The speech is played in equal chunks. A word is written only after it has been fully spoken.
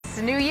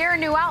Chris, new year,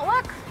 new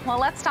outlook? Well,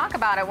 let's talk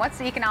about it. What's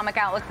the economic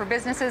outlook for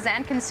businesses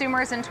and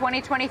consumers in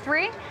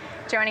 2023?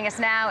 Joining us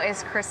now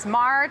is Chris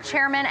Marr,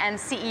 Chairman and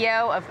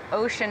CEO of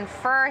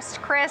OceanFirst.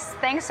 Chris,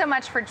 thanks so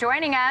much for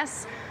joining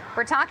us.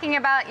 We're talking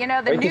about,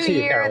 the new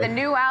year, the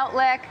new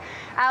outlook.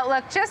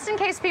 Just in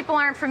case people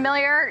aren't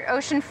familiar,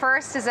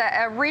 OceanFirst is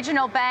a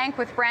regional bank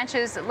with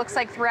branches, it looks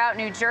like, throughout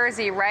New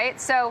Jersey, right?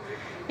 So,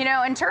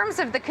 in terms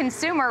of the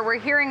consumer, we're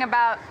hearing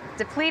about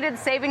depleted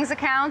savings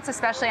accounts,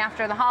 especially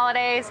after the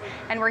holidays,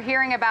 and we're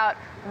hearing about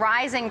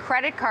rising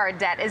credit card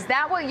debt. Is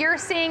that what you're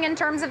seeing in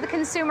terms of the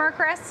consumer,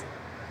 Chris?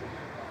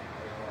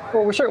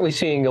 Well, we're certainly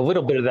seeing a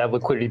little bit of that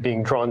liquidity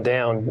being drawn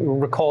down.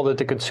 Recall that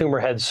the consumer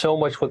had so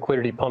much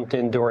liquidity pumped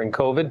in during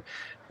COVID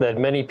that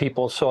many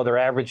people saw their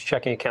average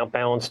checking account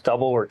balance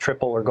double or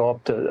triple or go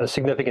up to a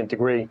significant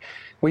degree.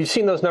 We've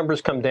seen those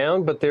numbers come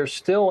down, but they're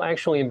still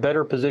actually in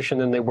better position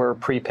than they were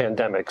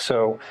pre-pandemic.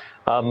 So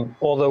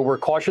although we're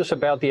cautious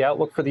about the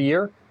outlook for the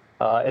year,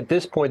 at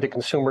this point, the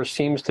consumer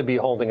seems to be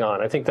holding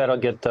on. I think that'll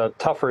get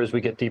tougher as we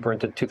get deeper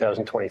into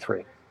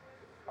 2023.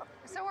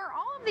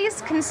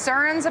 These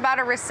concerns about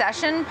a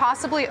recession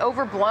possibly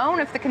overblown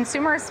if the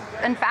consumer is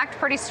in fact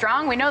pretty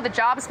strong? We know the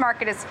jobs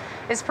market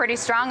is pretty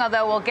strong,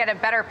 although we'll get a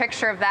better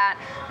picture of that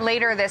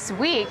later this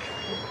week.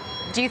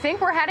 Do you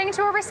think we're heading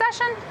to a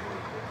recession?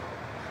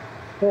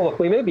 Well, look,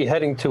 we may be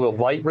heading to a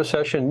light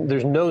recession.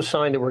 There's no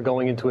sign that we're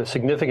going into a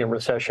significant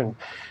recession.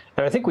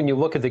 And I think when you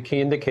look at the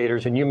key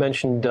indicators, and you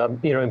mentioned,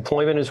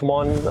 employment is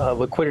one,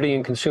 liquidity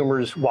in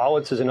consumers'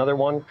 wallets is another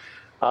one.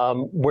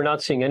 We're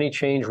not seeing any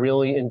change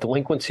really in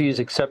delinquencies,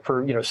 except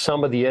for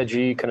some of the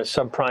edgy kind of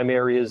subprime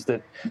areas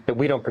that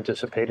we don't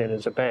participate in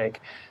as a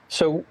bank.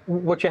 So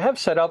what you have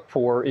set up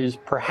for is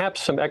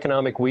perhaps some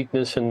economic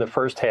weakness in the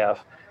first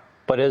half.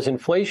 But as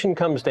inflation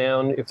comes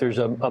down, if there's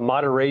a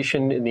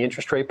moderation in the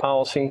interest rate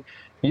policy,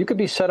 you could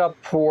be set up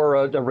for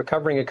a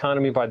recovering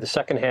economy by the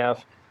second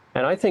half.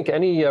 And I think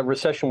any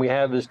recession we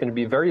have is going to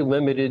be very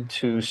limited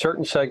to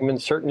certain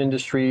segments, certain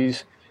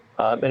industries,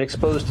 and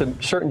exposed to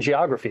certain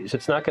geographies.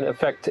 It's not going to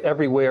affect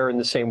everywhere in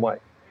the same way.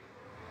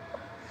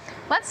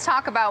 Let's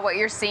talk about what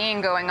you're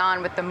seeing going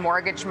on with the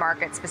mortgage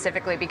market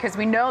specifically, because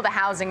we know the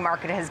housing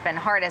market has been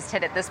hardest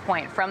hit at this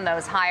point from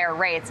those higher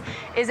rates.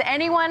 Is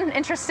anyone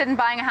interested in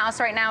buying a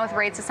house right now with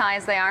rates as high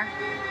as they are?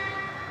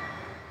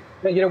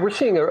 We're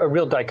seeing a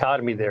real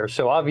dichotomy there.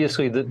 So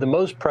obviously the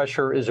most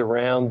pressure is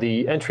around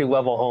the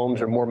entry-level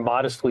homes or more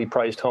modestly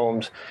priced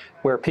homes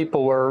where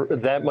people are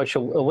that much a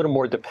little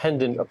more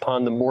dependent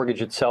upon the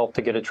mortgage itself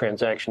to get a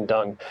transaction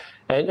done.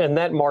 And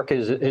that market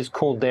is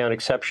cooled down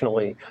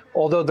exceptionally,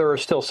 although there are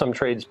still some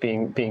trades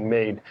being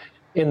made.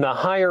 In the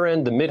higher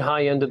end, the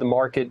mid-high end of the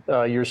market,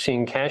 you're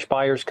seeing cash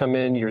buyers come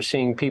in. You're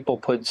seeing people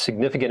put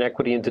significant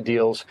equity into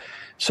deals.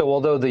 So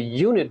although the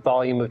unit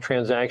volume of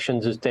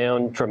transactions is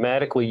down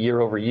dramatically year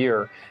over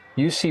year,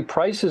 you see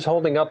prices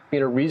holding up,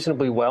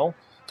 reasonably well.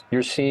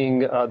 You're seeing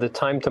the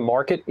time to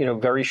market,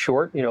 very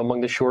short,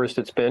 among the shortest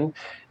it's been.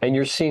 And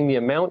you're seeing the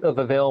amount of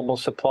available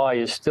supply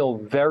is still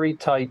very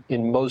tight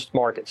in most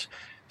markets.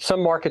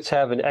 Some markets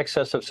have an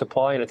excess of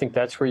supply, and I think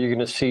that's where you're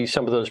going to see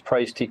some of those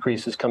price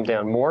decreases come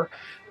down more.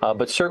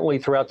 But certainly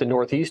throughout the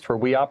Northeast where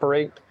we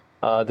operate,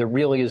 there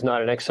really is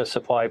not an excess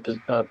supply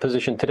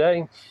position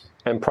today,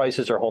 and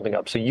prices are holding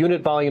up. So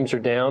unit volumes are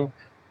down,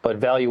 but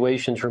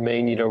valuations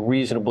remain,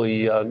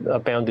 reasonably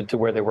bounded to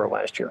where they were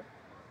last year.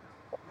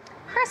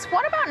 Chris,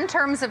 what about in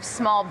terms of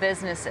small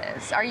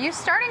businesses? Are you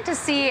starting to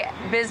see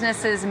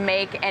businesses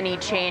make any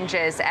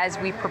changes as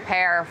we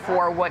prepare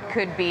for what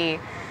could be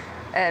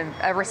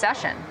a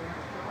recession?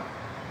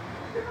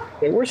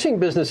 We're seeing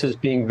businesses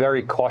being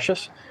very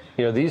cautious.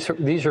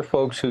 These are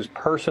folks whose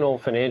personal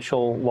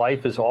financial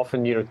life is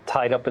often,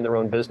 tied up in their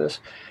own business.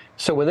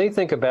 So when they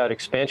think about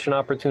expansion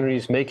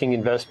opportunities, making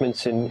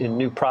investments in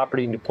new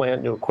property, new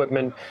plant, new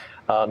equipment,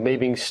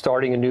 maybe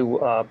starting a new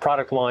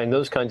product line,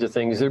 those kinds of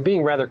things, they're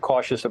being rather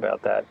cautious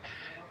about that.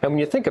 And when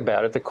you think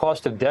about it, the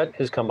cost of debt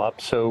has come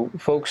up. So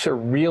folks are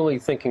really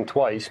thinking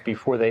twice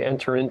before they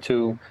enter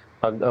into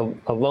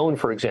a loan,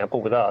 for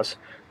example, with us,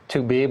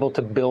 to be able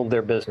to build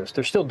their business.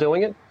 They're still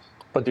doing it,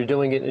 but they're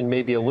doing it in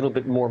maybe a little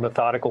bit more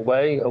methodical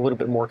way, a little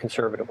bit more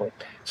conservatively.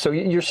 So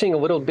you're seeing a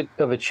little bit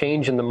of a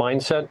change in the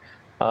mindset,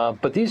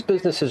 but these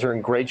businesses are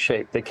in great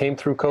shape. They came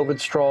through COVID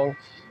strong.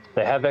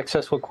 They have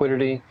excess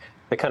liquidity.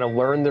 They kind of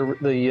learned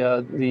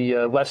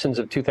the lessons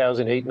of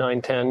 2008,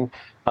 9, 10.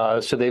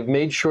 So they've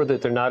made sure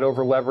that they're not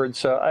over leveraged.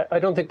 So I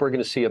don't think we're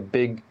going to see a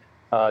big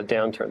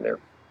downturn there.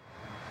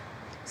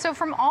 So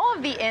from all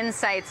of the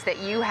insights that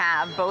you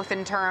have, both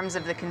in terms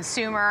of the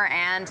consumer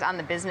and on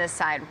the business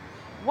side,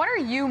 what are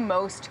you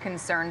most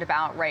concerned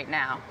about right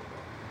now?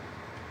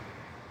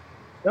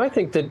 I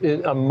think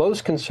that I'm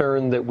most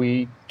concerned that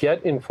we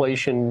get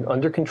inflation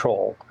under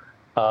control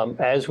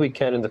as we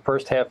can in the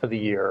first half of the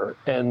year,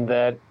 and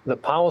that the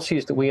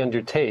policies that we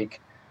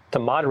undertake to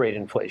moderate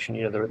inflation,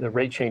 the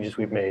rate changes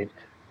we've made,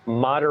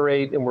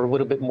 moderate, and we're a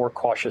little bit more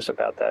cautious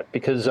about that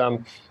because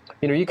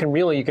you can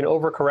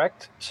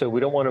overcorrect. So we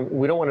don't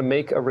want to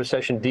make a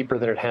recession deeper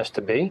than it has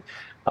to be.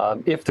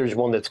 if there's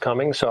one that's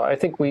coming. So I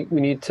think we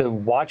need to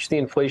watch the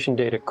inflation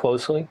data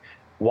closely,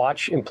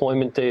 watch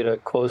employment data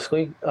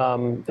closely,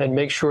 and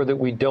make sure that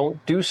we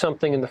don't do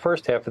something in the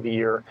first half of the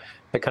year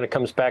that kind of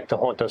comes back to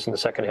haunt us in the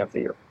second half of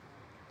the year.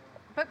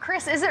 But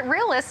Chris, is it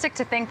realistic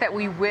to think that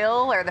we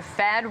will, or the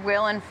Fed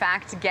will, in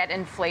fact, get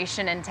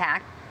inflation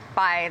intact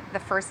by the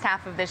first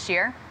half of this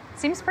year?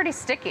 Seems pretty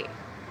sticky.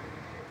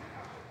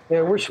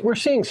 Yeah, we're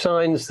seeing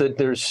signs that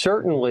there's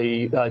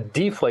certainly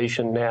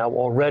deflation now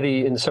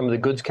already in some of the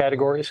goods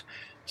categories.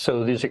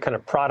 So these are kind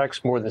of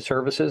products more than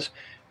services.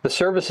 The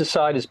services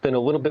side has been a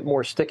little bit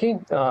more sticky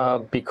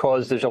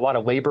because there's a lot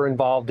of labor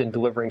involved in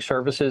delivering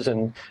services,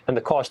 and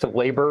the cost of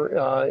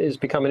labor is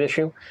become an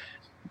issue.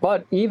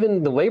 But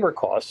even the labor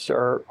costs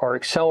are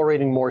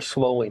accelerating more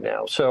slowly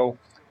now. So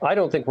I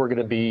don't think we're going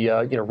to be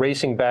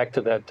racing back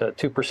to that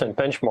 2%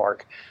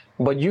 benchmark.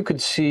 But you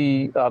could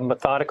see a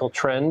methodical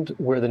trend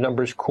where the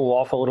numbers cool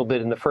off a little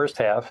bit in the first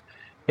half.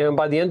 And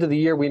by the end of the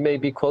year, we may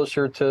be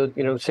closer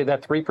to, say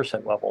that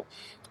 3% level.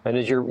 And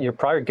as your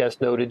prior guest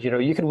noted,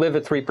 you can live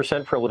at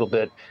 3% for a little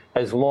bit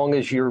as long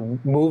as you're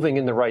moving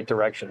in the right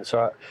direction.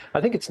 So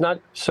I think it's not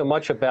so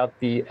much about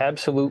the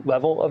absolute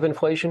level of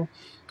inflation.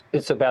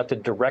 It's about the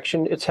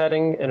direction it's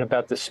heading and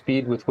about the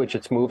speed with which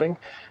it's moving.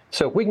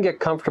 So if we can get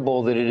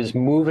comfortable that it is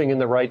moving in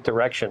the right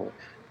direction,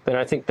 then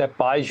I think that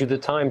buys you the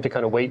time to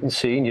kind of wait and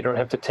see, and you don't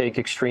have to take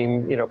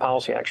extreme,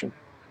 policy action.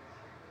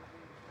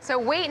 So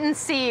wait and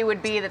see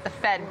would be that the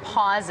Fed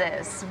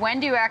pauses. When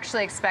do you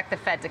actually expect the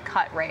Fed to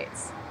cut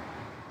rates?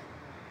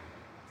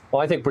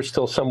 Well, I think we're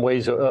still some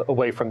ways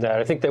away from that.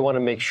 I think they want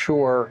to make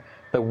sure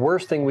the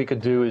worst thing we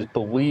could do is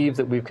believe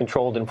that we've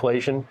controlled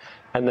inflation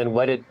and then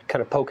let it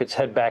kind of poke its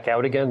head back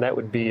out again. That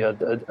would be a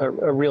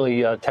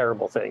really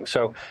terrible thing.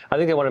 So I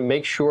think they want to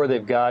make sure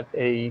they've got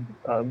a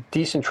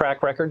decent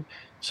track record.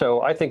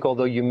 So I think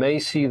although you may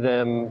see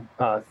them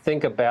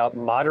think about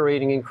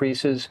moderating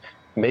increases,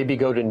 maybe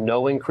go to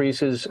no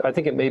increases, I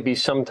think it may be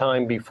some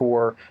time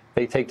before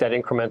they take that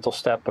incremental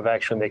step of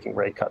actually making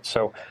rate cuts.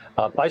 So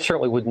I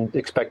certainly wouldn't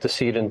expect to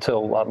see it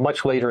until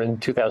much later in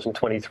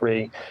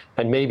 2023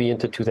 and maybe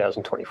into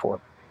 2024.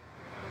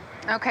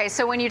 Okay,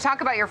 so when you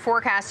talk about your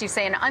forecast, you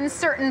say an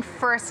uncertain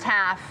first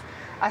half,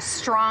 a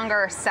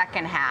stronger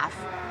second half.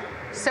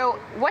 So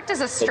what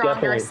does a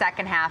stronger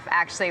second half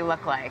actually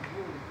look like?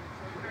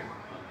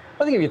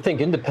 I think if you think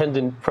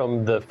independent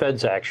from the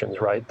Fed's actions,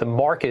 right, the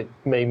market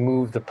may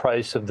move the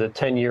price of the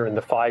 10-year and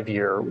the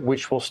 5-year,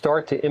 which will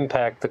start to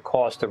impact the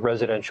cost of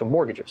residential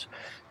mortgages.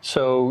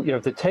 So,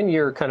 if the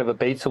 10-year kind of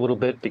abates a little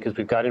bit because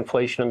we've got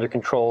inflation under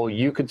control,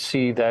 you could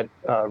see that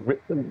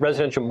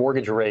residential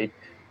mortgage rate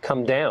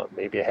come down,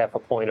 maybe a half a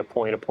point, a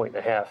point and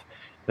a half.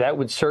 That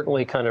would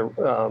certainly kind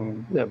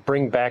of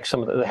bring back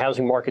some of the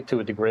housing market to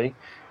a degree.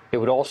 It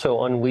would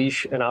also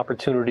unleash an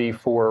opportunity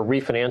for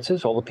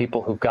refinances, all the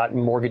people who've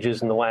gotten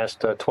mortgages in the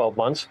last 12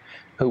 months,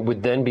 who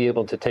would then be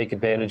able to take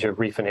advantage of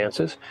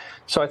refinances.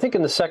 So I think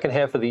in the second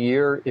half of the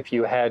year, if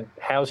you had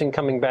housing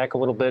coming back a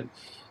little bit,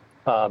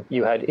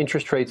 you had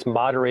interest rates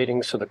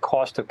moderating, so the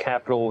cost of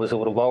capital was a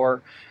little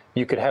lower.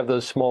 You could have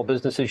those small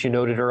businesses you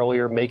noted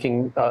earlier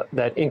making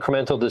that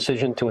incremental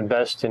decision to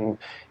invest in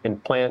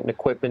plant and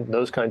equipment and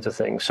those kinds of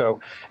things. So,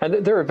 and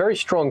there are very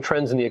strong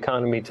trends in the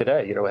economy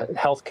today.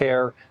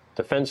 Healthcare,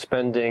 defense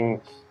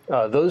spending,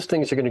 those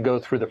things are going to go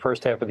through the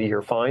first half of the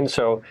year fine.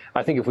 So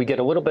I think if we get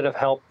a little bit of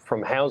help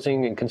from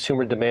housing and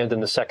consumer demand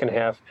in the second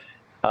half,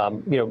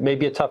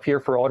 maybe a tough year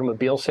for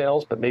automobile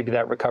sales, but maybe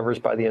that recovers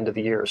by the end of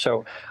the year.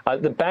 So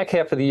the back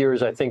half of the year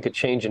is, I think, a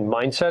change in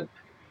mindset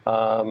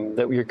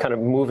that we're kind of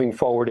moving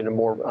forward in a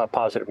more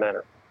positive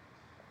manner.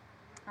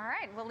 All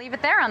right, we'll leave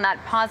it there on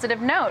that positive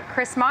note.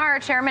 Chris Marr,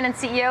 Chairman and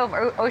CEO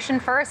of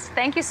OceanFirst,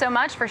 thank you so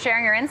much for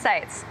sharing your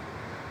insights.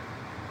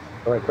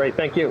 All right, great.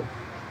 Thank you.